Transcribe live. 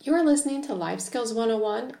You're listening to Life Skills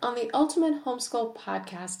 101 on the Ultimate Homeschool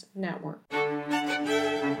Podcast Network.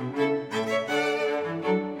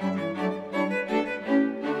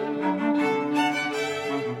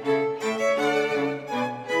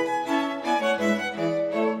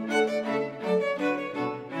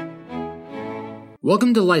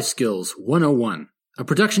 Welcome to Life Skills 101, a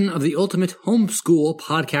production of the Ultimate Homeschool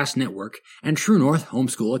Podcast Network and True North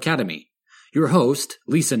Homeschool Academy. Your host,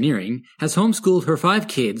 Lisa Nearing, has homeschooled her 5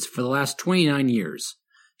 kids for the last 29 years.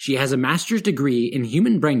 She has a master's degree in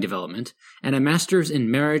human brain development and a master's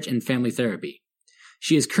in marriage and family therapy.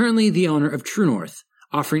 She is currently the owner of True North,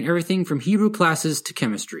 offering everything from Hebrew classes to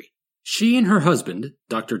chemistry. She and her husband,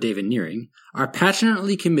 Dr. David Nearing, are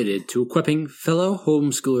passionately committed to equipping fellow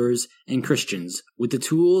homeschoolers and Christians with the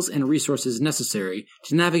tools and resources necessary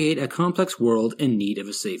to navigate a complex world in need of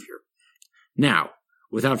a savior. Now,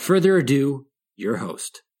 without further ado, your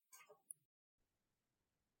host.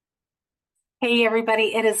 Hey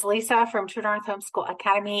everybody, it is Lisa from True North Homeschool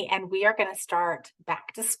Academy, and we are going to start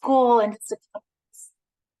back to school in 6 months.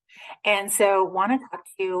 And so want to talk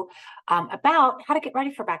to you about how to get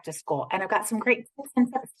ready for back to school. And I've got some great tips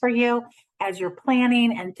and tips for you as you're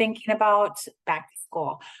planning and thinking about back to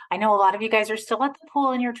school. I know a lot of you guys are still at the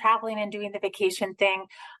pool and you're traveling and doing the vacation thing,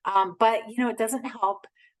 but it doesn't help.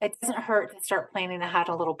 It doesn't hurt to start planning ahead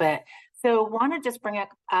a little bit. So want to just bring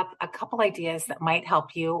up a couple ideas that might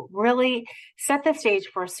help you really set the stage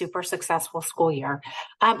for a super successful school year.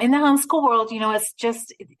 In the homeschool world, it's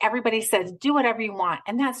just, everybody says, do whatever you want.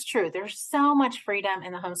 And that's true. There's so much freedom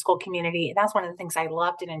in the homeschool community. That's one of the things I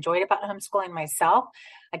loved and enjoyed about homeschooling myself.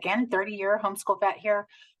 Again, 30-year homeschool vet here.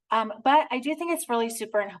 But I do think it's really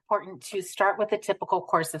super important to start with a typical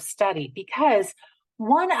course of study, because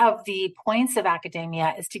one of the points of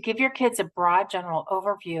academia is to give your kids a broad general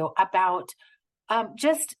overview about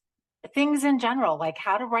just things in general, like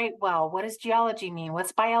how to write well, what does geology mean,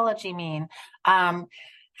 what's biology mean,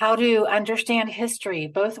 how to understand history,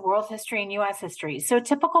 both world history and U.S. history. So a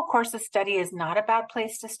typical course of study is not a bad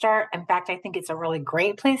place to start. In fact, I think it's a really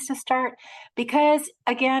great place to start because,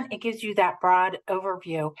 again, it gives you that broad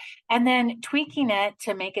overview. And then tweaking it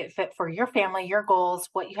to make it fit for your family, your goals,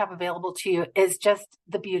 what you have available to you is just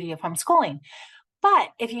the beauty of homeschooling. But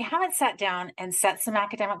if you haven't sat down and set some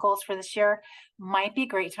academic goals for this year, might be a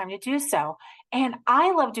great time to do so. And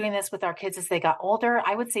I love doing this with our kids as they got older.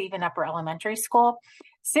 I would say even upper elementary school.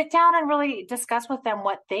 Sit down and really discuss with them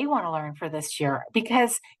what they want to learn for this year,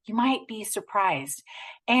 because you might be surprised.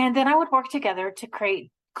 And then I would work together to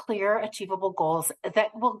create clear, achievable goals that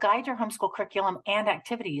will guide your homeschool curriculum and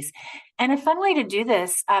activities. And a fun way to do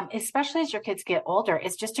this, especially as your kids get older,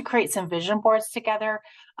 is just to create some vision boards together.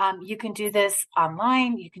 You can do this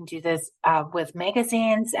online. You can do this with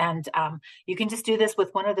magazines, and you can just do this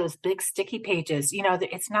with one of those big sticky pages.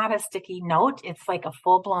 It's not a sticky note. It's like a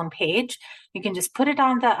full-blown page. You can just put it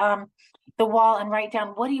on the wall and write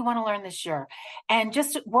down, what do you want to learn this year? And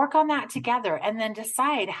just work on that together, and then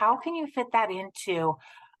decide how can you fit that into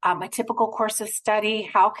a typical course of study.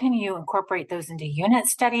 How can you incorporate those into unit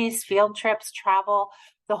studies, field trips, travel,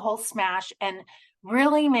 the whole smash, and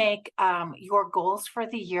really make your goals for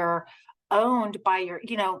the year owned by your,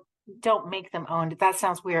 don't make them owned. That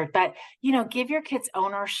sounds weird, but, give your kids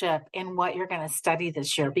ownership in what you're going to study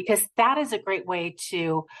this year, because that is a great way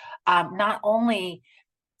to not only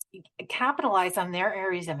capitalize on their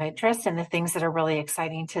areas of interest and the things that are really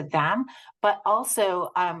exciting to them, but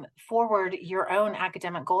also forward your own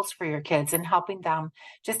academic goals for your kids and helping them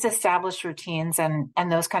just establish routines and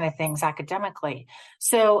those kind of things academically.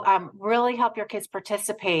 So really help your kids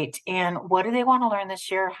participate in what do they want to learn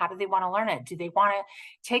this year? How do they want to learn it? Do they want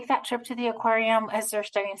to take that trip to the aquarium as they're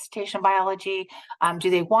studying cetacean biology? Do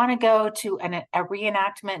they want to go to a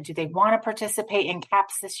reenactment? Do they want to participate in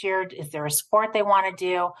CAPS this year? Is there a sport they want to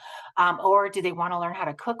do? Or do they want to learn how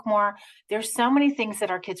to cook more? There's so many things that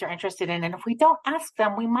our kids are interested in. And if we don't ask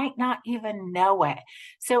them, we might not even know it.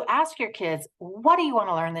 So ask your kids, what do you want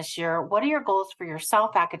to learn this year? What are your goals for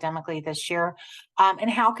yourself academically this year? And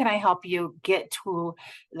how can I help you get to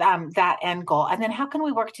that end goal? And then how can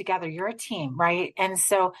we work together? You're a team, right? And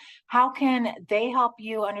so how can they help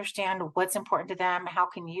you understand what's important to them? How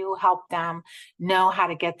can you help them know how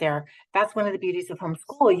to get there? That's one of the beauties of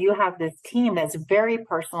homeschool. You have this team that's very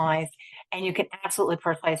personalized, and you can absolutely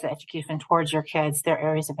personalize the education towards your kids, their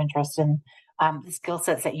areas of interest, and the skill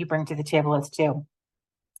sets that you bring to the table as too.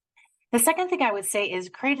 The second thing I would say is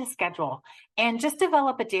create a schedule and just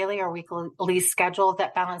develop a daily or weekly schedule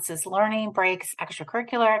that balances learning, breaks,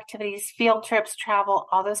 extracurricular activities, field trips, travel,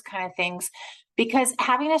 all those kind of things. because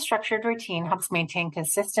having a structured routine helps maintain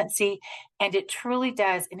consistency, and it truly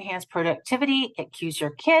does enhance productivity. It cues your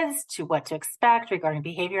kids to what to expect regarding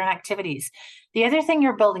behavior and activities. The other thing,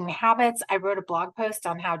 you're building habits. I wrote a blog post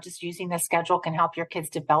on how just using the schedule can help your kids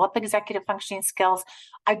develop executive functioning skills.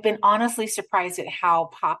 I've been honestly surprised at how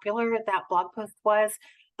popular that blog post was,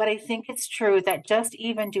 but I think it's true that just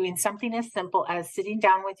even doing something as simple as sitting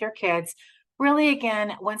down with your kids, really,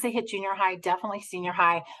 again, once they hit junior high, definitely senior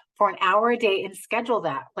high, for an hour a day, and schedule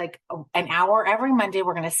that like an hour every Monday.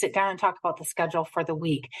 We're going to sit down and talk about the schedule for the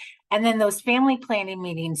week. And then those family planning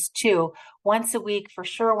meetings too, once a week, for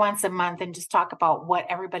sure, once a month, and just talk about what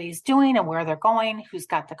everybody's doing and where they're going, who's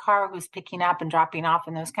got the car, who's picking up and dropping off,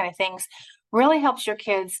 and those kind of things really helps your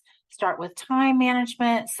kids start with time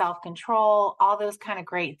management, self-control, all those kind of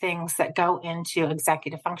great things that go into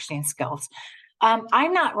executive functioning skills.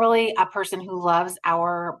 I'm not really a person who loves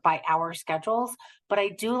hour by hour schedules, but I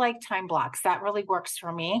do like time blocks. That really works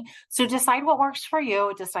for me. So decide what works for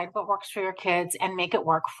you, decide what works for your kids, and make it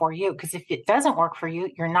work for you. Because if it doesn't work for you,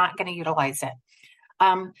 you're not going to utilize it.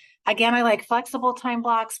 Again, I like flexible time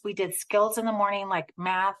blocks. We did skills in the morning, like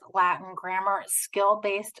math, Latin, grammar,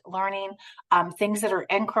 skill-based learning, things that are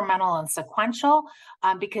incremental and sequential,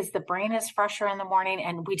 because the brain is fresher in the morning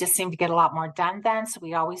and we just seem to get a lot more done then. So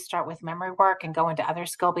we always start with memory work and go into other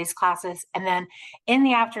skill-based classes. And then in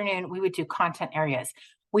the afternoon, we would do content areas.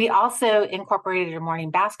 We also incorporated a morning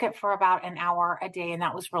basket for about an hour a day, and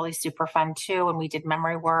that was really super fun too. And we did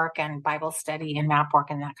memory work and Bible study and map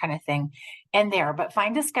work and that kind of thing in there. But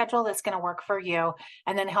find a schedule that's going to work for you,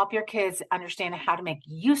 and then help your kids understand how to make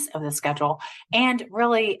use of the schedule and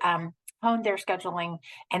really hone their scheduling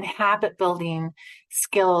and habit building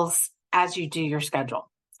skills as you do your schedule.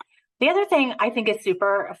 The other thing I think is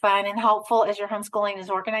super fun and helpful as you're homeschooling is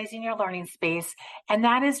organizing your learning space. And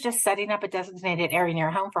that is just setting up a designated area in your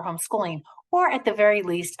home for homeschooling, or at the very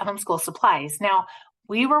least, homeschool supplies. Now,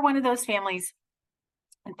 we were one of those families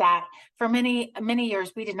that for many, many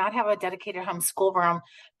years, we did not have a dedicated homeschool room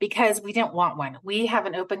because we didn't want one. We have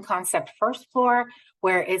an open concept first floor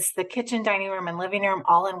where it's the kitchen, dining room, and living room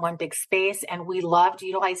all in one big space. And we loved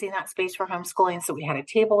utilizing that space for homeschooling. So we had a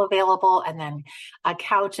table available and then a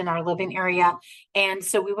couch in our living area. And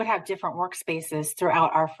so we would have different workspaces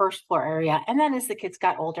throughout our first floor area. And then as the kids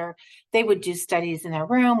got older, they would do studies in their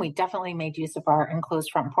room. We definitely made use of our enclosed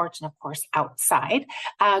front porch and, of course, outside,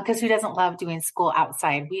 because who doesn't love doing school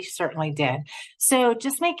outside? We certainly did. So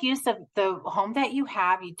just make use of the home that you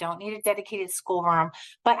have. You don't need a dedicated school room,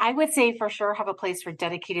 but I would say for sure have a place for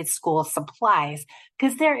dedicated school supplies,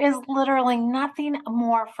 because there is literally nothing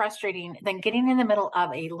more frustrating than getting in the middle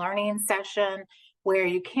of a learning session where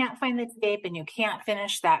you can't find the tape and you can't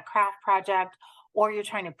finish that craft project, or you're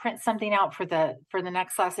trying to print something out for the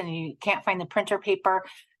next lesson and you can't find the printer paper.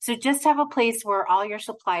 So just have a place where all your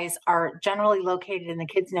supplies are generally located and the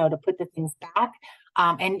kids know to put the things back,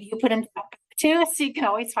 and you put them back too, so you can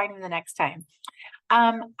always find them the next time.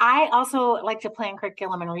 I also like to plan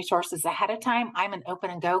curriculum and resources ahead of time. I'm an open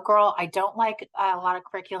and go girl. I don't like a lot of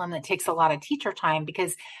curriculum that takes a lot of teacher time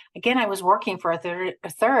because, again, I was working for a third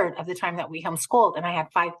of the time that we homeschooled, and I had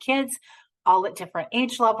 5 kids, all at different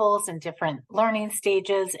age levels and different learning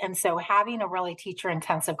stages. And so having a really teacher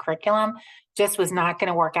intensive curriculum just was not going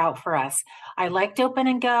to work out for us. I liked open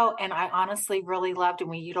and go, and I honestly really loved, and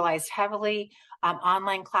we utilized heavily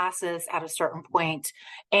online classes at a certain point.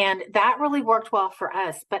 And that really worked well for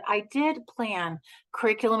us. But I did plan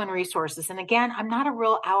curriculum and resources. And again, I'm not a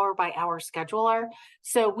real hour by hour scheduler.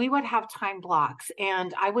 So we would have time blocks,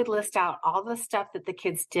 and I would list out all the stuff that the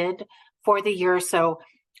kids did for the year. So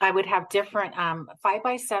I would have different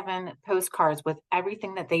 5x7 postcards with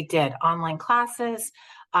everything that they did, online classes,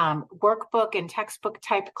 workbook and textbook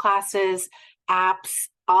type classes, apps,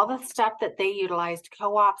 all the stuff that they utilized,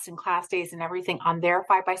 co-ops and class days and everything on their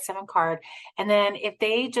 5x7 card. And then if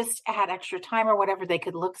they just had extra time or whatever, they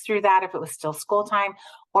could look through that if it was still school time,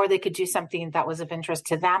 or they could do something that was of interest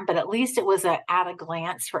to them. But at least it was at a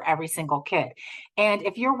glance for every single kid. And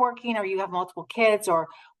if you're working or you have multiple kids or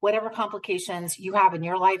whatever complications you have in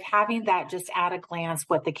your life, having that just at a glance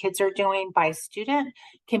what the kids are doing by student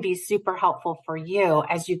can be super helpful for you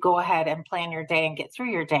as you go ahead and plan your day and get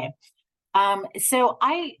through your day. So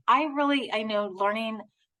I know learning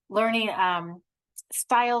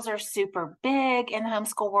styles are super big in the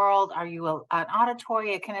homeschool world. Are you an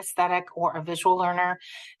auditory, a kinesthetic, or a visual learner?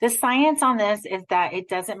 The science on this is that it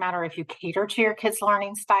doesn't matter if you cater to your kids'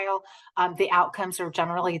 learning style. The outcomes are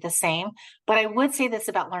generally the same. But I would say this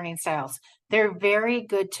about learning styles. They're very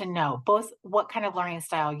good to know both what kind of learning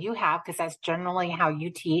style you have, because that's generally how you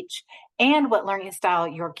teach, and what learning style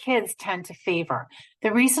your kids tend to favor.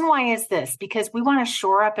 The reason why is this, because we want to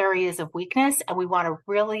shore up areas of weakness, and we want to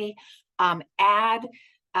really add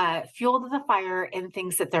fuel to the fire in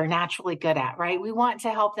things that they're naturally good at, right? We want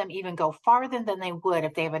to help them even go farther than they would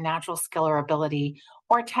if they have a natural skill or ability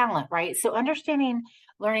or talent, right? So understanding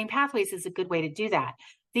learning pathways is a good way to do that.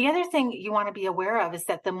 The other thing you want to be aware of is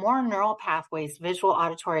that the more neural pathways, visual,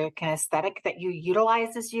 auditory, or kinesthetic, that you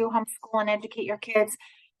utilize as you homeschool and educate your kids,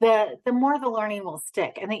 the more the learning will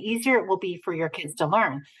stick and the easier it will be for your kids to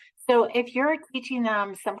learn. So if you're teaching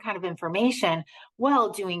them some kind of information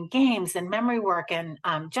while doing games and memory work and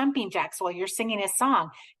jumping jacks while you're singing a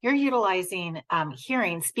song, you're utilizing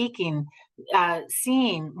hearing, speaking,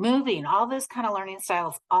 seeing, moving, all those kind of learning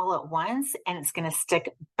styles all at once, and it's going to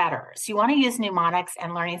stick better. So you want to use mnemonics,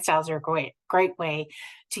 and learning styles are a great way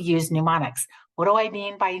to use mnemonics. What do I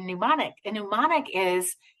mean by mnemonic? A mnemonic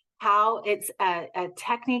is how it's a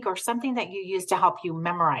technique or something that you use to help you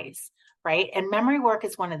memorize. Right? And memory work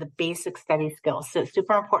is one of the basic study skills. So it's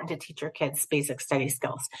super important to teach your kids basic study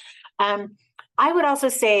skills. I would also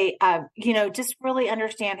say, just really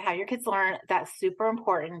understand how your kids learn. That's super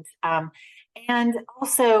important. And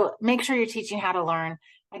also make sure you're teaching how to learn.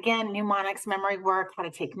 Again, mnemonics, memory work, how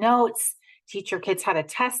to take notes, teach your kids how to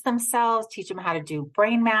test themselves, teach them how to do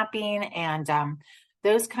brain mapping and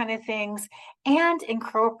those kind of things, and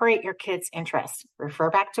incorporate your kids' interests. Refer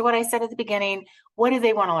back to what I said at the beginning. What do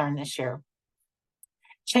they want to learn this year?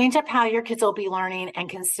 Change up how your kids will be learning and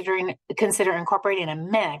consider incorporating a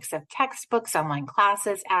mix of textbooks, online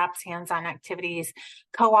classes, apps, hands-on activities,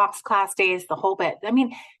 co-ops, class days, the whole bit. I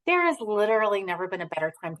mean, there has literally never been a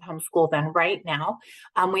better time to homeschool than right now.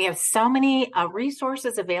 We have so many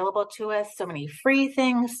resources available to us, so many free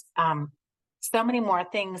things, so many more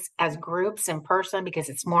things as groups in person, because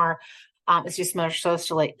it's just more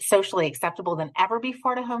socially acceptable than ever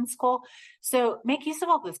before to homeschool. So make use of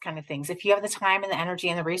all those kind of things. If you have the time and the energy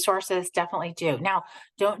and the resources, definitely do. Now,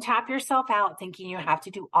 don't tap yourself out thinking you have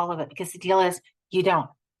to do all of it, because the deal is you don't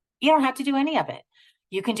have to do any of it.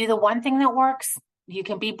 You can do the one thing that works. You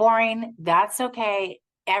can be boring. That's okay.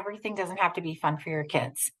 Everything doesn't have to be fun for your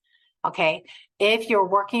kids. Okay. If you're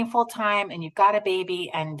working full time and you've got a baby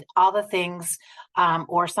and all the things,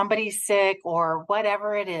 or somebody's sick or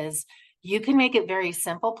whatever it is, you can make it very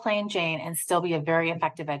simple, plain Jane, and still be a very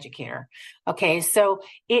effective educator. Okay. So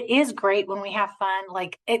it is great when we have fun.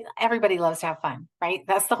 Everybody loves to have fun, right?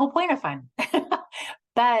 That's the whole point of fun.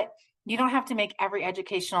 But you don't have to make every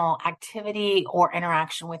educational activity or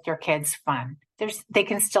interaction with your kids fun. They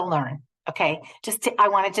can still learn. Okay. I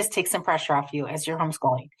want to just take some pressure off you as you're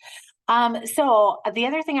homeschooling. So the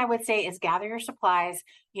other thing I would say is gather your supplies,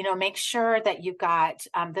 make sure that you've got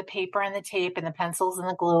the paper and the tape and the pencils and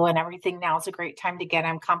the glue and everything. Now is a great time to get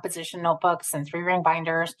them. Composition notebooks and 3-ring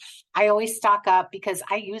binders. I always stock up because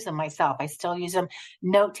I use them myself. I still use them.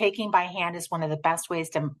 Note taking by hand is one of the best ways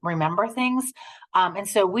to remember things. And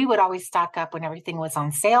so we would always stock up when everything was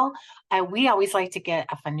on sale. We always like to get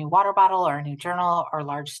a new water bottle or a new journal or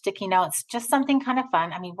large sticky notes, just something kind of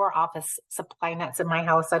fun. I mean, we're office supply nuts in my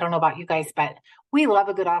house. I don't know about you guys, but we love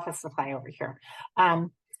a good office supply over here.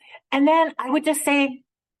 And then I would just say,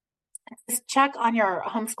 just check on your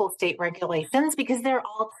homeschool state regulations, because they're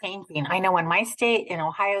all changing. I know in my state, in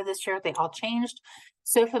Ohio this year, they all changed.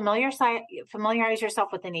 So familiarize yourself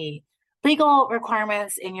with any legal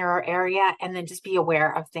requirements in your area, and then just be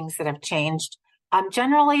aware of things that have changed.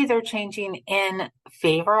 Generally, they're changing in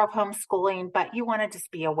favor of homeschooling, but you want to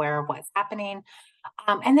just be aware of what's happening.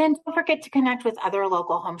 And then don't forget to connect with other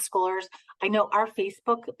local homeschoolers. I know our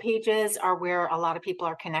Facebook pages are where a lot of people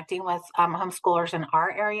are connecting with homeschoolers in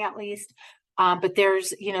our area, at least. But there's,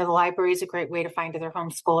 the library is a great way to find other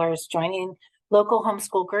homeschoolers. Joining local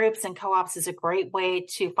homeschool groups and co-ops is a great way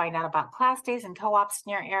to find out about class days and co-ops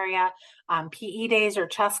in your area, PE days or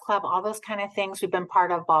chess club, all those kind of things. We've been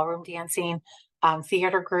part of ballroom dancing,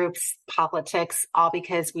 theater groups, politics, all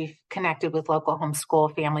because we've connected with local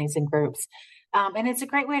homeschool families and groups. And it's a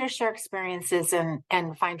great way to share experiences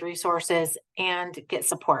and find resources and get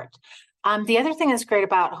support. The other thing that's great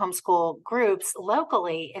about homeschool groups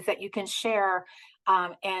locally is that you can share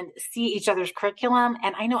and see each other's curriculum.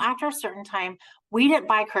 And I know after a certain time, we didn't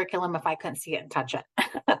buy curriculum if I couldn't see it and touch it,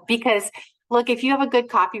 because Look, if you have a good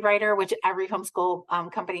copywriter, which every homeschool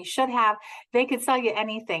company should have, they could sell you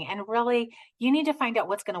anything. And really, you need to find out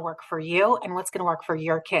what's going to work for you and what's going to work for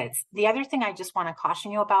your kids. The other thing I just want to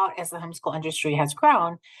caution you about as the homeschool industry has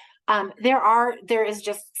grown, there is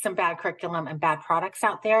just some bad curriculum and bad products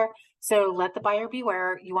out there. So let the buyer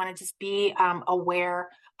beware. You want to just be aware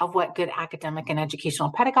of what good academic and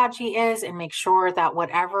educational pedagogy is, and make sure that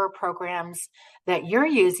whatever programs that you're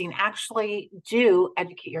using actually do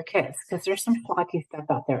educate your kids, because there's some schlocky stuff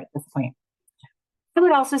out there at this point. I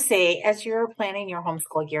would also say, as you're planning your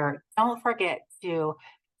homeschool year, don't forget to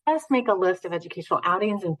just make a list of educational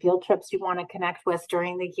outings and field trips you want to connect with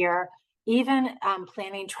during the year. Even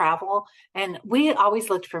planning travel. And we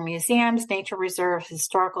always looked for museums, nature reserves,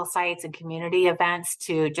 historical sites, and community events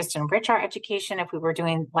to just enrich our education if we were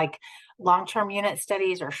doing like long-term unit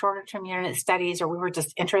studies or shorter-term unit studies, or we were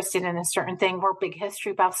just interested in a certain thing. We're big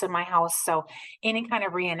history buffs in my house, so any kind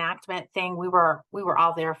of reenactment thing we were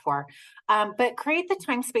all there for. But create the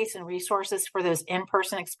time, space, and resources for those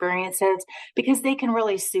in-person experiences, because they can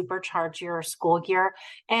really supercharge your school year.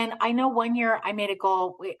 And I know one year I made a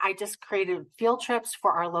goal. I just created field trips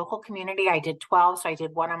for our local community. I did 12, so I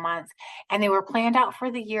did one a month, and they were planned out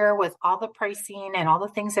for the year with all the pricing and all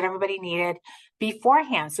the things that everybody needed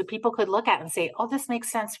beforehand, so people could look at and say, oh, this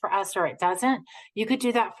makes sense for us, or it doesn't. You could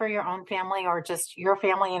do that for your own family, or just your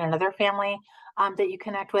family and another family that you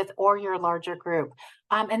connect with, or your larger group.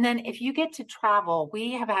 And then if you get to travel,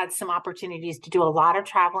 we have had some opportunities to do a lot of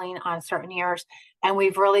traveling on certain years, and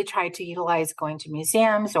we've really tried to utilize going to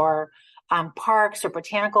museums or parks or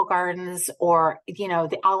botanical gardens, or,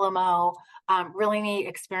 the Alamo, really neat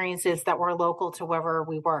experiences that were local to wherever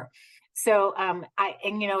we were. So,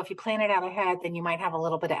 if you plan it out ahead, then you might have a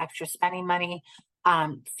little bit of extra spending money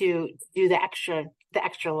to do the extra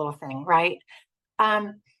little thing, right?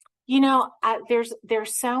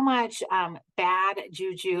 There's so much bad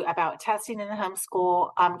juju about testing in the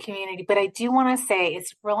homeschool community, but I do want to say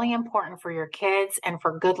it's really important for your kids and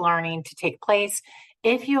for good learning to take place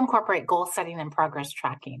if you incorporate goal setting and progress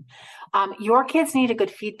tracking. Your kids need a good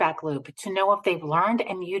feedback loop to know if they've learned,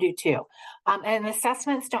 and you do too. And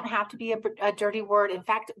assessments don't have to be a dirty word. In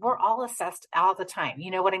fact, we're all assessed all the time. You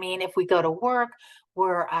know what I mean? If we go to work,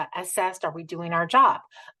 we're assessed, are we doing our job?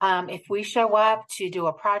 If we show up to do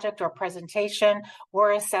a project or a presentation,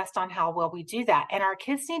 we're assessed on how well we do that. And our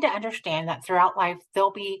kids need to understand that throughout life, they'll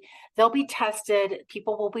be tested.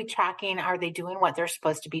 People will be tracking, are they doing what they're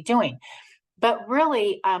supposed to be doing? But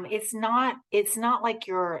really, it's not like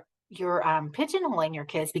you're pigeonholing your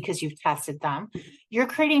kids because you've tested them. You're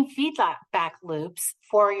creating feedback loops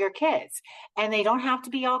for your kids, and they don't have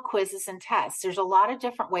to be all quizzes and tests. There's a lot of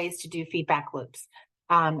different ways to do feedback loops.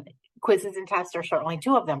 Quizzes and tests are certainly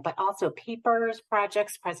two of them, but also papers,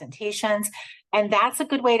 projects, presentations. And that's a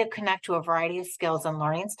good way to connect to a variety of skills and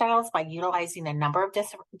learning styles by utilizing a number of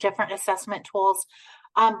different assessment tools.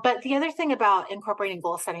 But the other thing about incorporating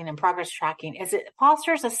goal setting and progress tracking is it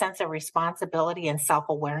fosters a sense of responsibility and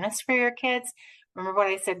self-awareness for your kids. Remember what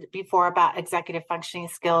I said before about executive functioning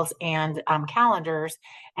skills and calendars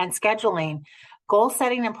and scheduling? Goal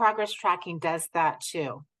setting and progress tracking does that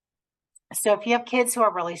too. So if you have kids who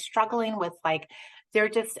are really struggling with, like, they're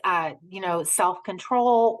just,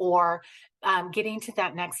 self-control, or getting to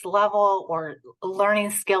that next level, or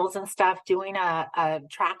learning skills and stuff, doing a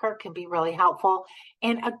tracker can be really helpful.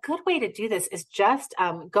 And a good way to do this is just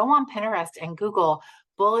go on Pinterest and Google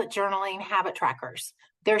bullet journaling habit trackers.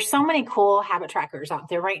 There's so many cool habit trackers out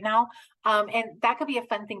there right now. And that could be a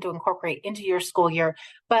fun thing to incorporate into your school year.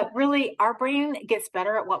 But really, our brain gets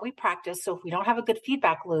better at what we practice. So if we don't have a good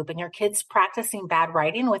feedback loop, and your kids practicing bad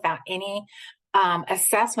writing without any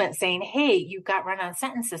assessment saying, hey, you've got run-on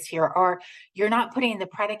sentences here, or you're not putting the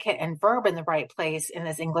predicate and verb in the right place in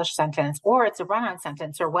this English sentence, or it's a run-on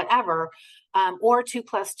sentence, or whatever, or 2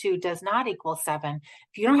 + 2 does not equal 7.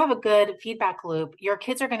 If you don't have a good feedback loop, your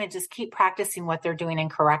kids are going to just keep practicing what they're doing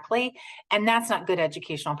incorrectly, and that's not good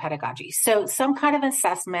educational pedagogy. So some kind of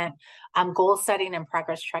assessment, goal setting, and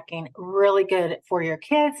progress tracking, really good for your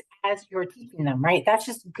kids as you're teaching them, right? That's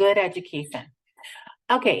just good education.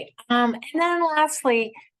 Okay. And then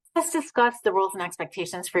lastly, let's discuss the rules and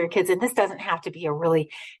expectations for your kids. And this doesn't have to be a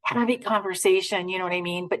really heavy conversation, you know what I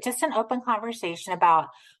mean? But just an open conversation about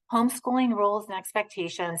homeschooling rules and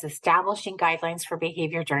expectations, establishing guidelines for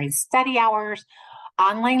behavior during study hours,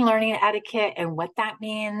 online learning etiquette and what that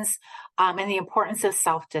means, and the importance of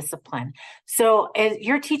self-discipline. So as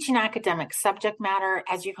you're teaching academic subject matter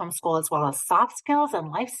as you homeschool, as well as soft skills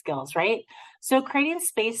and life skills, right? So creating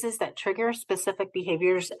spaces that trigger specific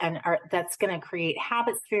behaviors that's going to create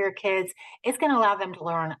habits for your kids is going to allow them to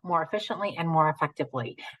learn more efficiently and more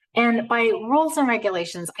effectively. And by rules and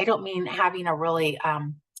regulations, I don't mean having a really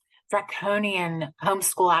draconian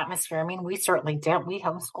homeschool atmosphere. I mean, we certainly didn't. We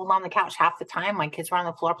homeschooled on the couch half the time. My kids were on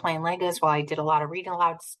the floor playing Legos while I did a lot of reading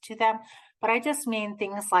aloud to them. But I just mean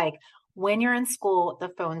things like when you're in school, the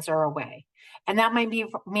phones are away. And that might be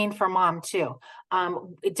mean for mom too.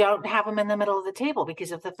 Don't have them in the middle of the table,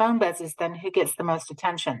 because if the phone buzzes, then who gets the most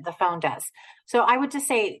attention? The phone does. So I would just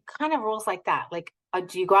say kind of rules like that. Like,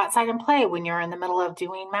 do you go outside and play when you're in the middle of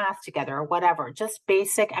doing math together or whatever? Just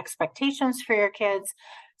basic expectations for your kids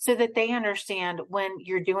so that they understand when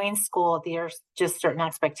you're doing school, there's just certain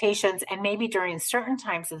expectations. And maybe during certain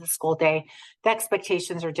times of the school day, the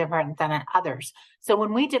expectations are different than at others. So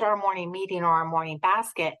when we did our morning meeting or our morning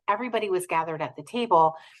basket, everybody was gathered at the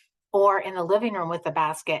table or in the living room with the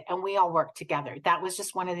basket, and we all worked together. That was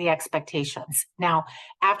just one of the expectations. Now,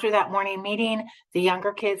 after that morning meeting, the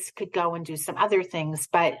younger kids could go and do some other things,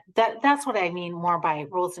 but that's what I mean more by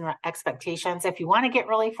rules and expectations. If you want to get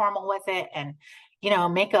really formal with it and,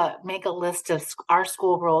 make a list of our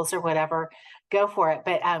school rules or whatever, go for it.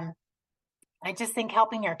 But I just think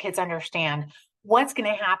helping your kids understand what's going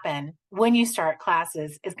to happen when you start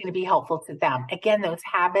classes is going to be helpful to them. Again, those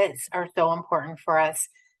habits are so important for us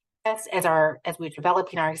as we're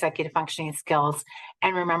developing our executive functioning skills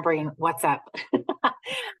and remembering what's up.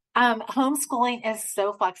 Homeschooling is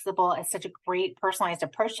so flexible. It's such a great personalized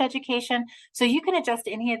approach to education. So you can adjust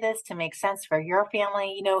any of this to make sense for your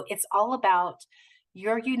family. It's all about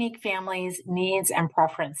your unique family's needs and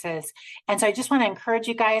preferences. And so I just want to encourage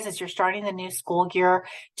you guys, as you're starting the new school year,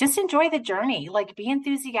 just enjoy the journey. Like, be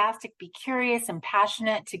enthusiastic, be curious and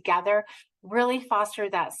passionate together. Really foster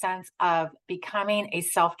that sense of becoming a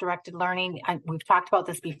self-directed learning. And we've talked about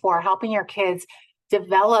this before, helping your kids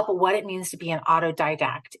develop what it means to be an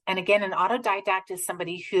autodidact. And again, an autodidact is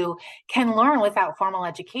somebody who can learn without formal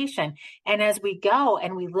education. And as we go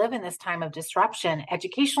and we live in this time of disruption,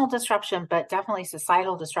 educational disruption, but definitely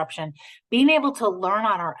societal disruption, being able to learn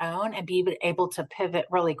on our own and be able to pivot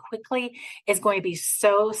really quickly is going to be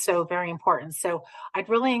so, so very important. So I'd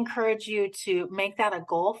really encourage you to make that a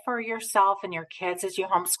goal for yourself and your kids as you're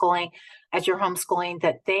homeschooling,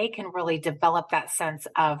 that they can really develop that sense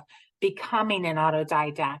of becoming an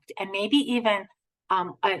autodidact. And maybe even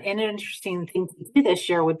an interesting thing to do this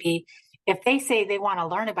year would be, if they say they want to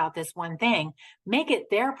learn about this one thing, make it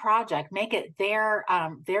their project, make it their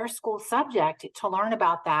school subject to learn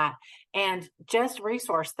about that, and just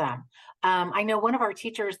resource them. I know one of our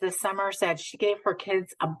teachers this summer said she gave her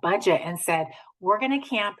kids a budget and said, we're going to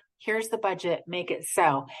camp. Here's the budget, make it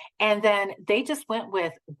so. And then they just went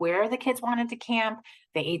with where the kids wanted to camp.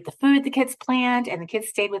 They ate the food the kids planned, and the kids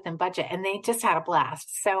stayed within budget, and they just had a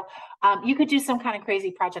blast. So you could do some kind of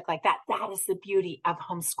crazy project like that. That is the beauty of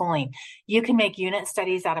homeschooling. You can make unit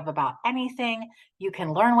studies out of about anything. You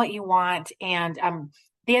can learn what you want. And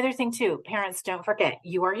the other thing too, parents, don't forget,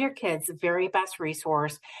 you are your kids' very best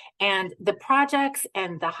resource. And the projects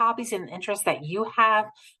and the hobbies and interests that you have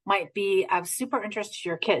might be of super interest to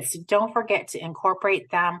your kids. So don't forget to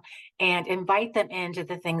incorporate them and invite them into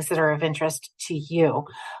the things that are of interest to you.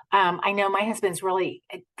 I know my husband's really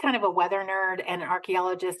kind of a weather nerd and an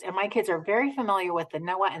archaeologist, and my kids are very familiar with the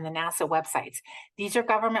NOAA and the NASA websites. These are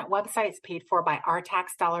government websites paid for by our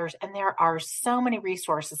tax dollars, and there are so many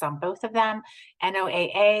resources on both of them,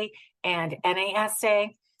 NOAA and NASA.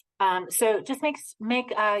 So just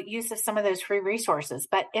make use of some of those free resources.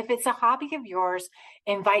 But if it's a hobby of yours,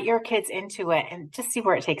 invite your kids into it and just see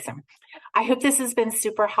where it takes them. I hope this has been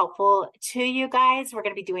super helpful to you guys. We're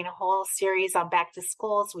going to be doing a whole series on back to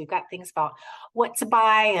school. So we've got things about what to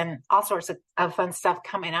buy and all sorts of fun stuff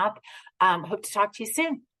coming up. Hope to talk to you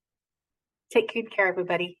soon. Take good care,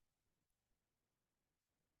 everybody.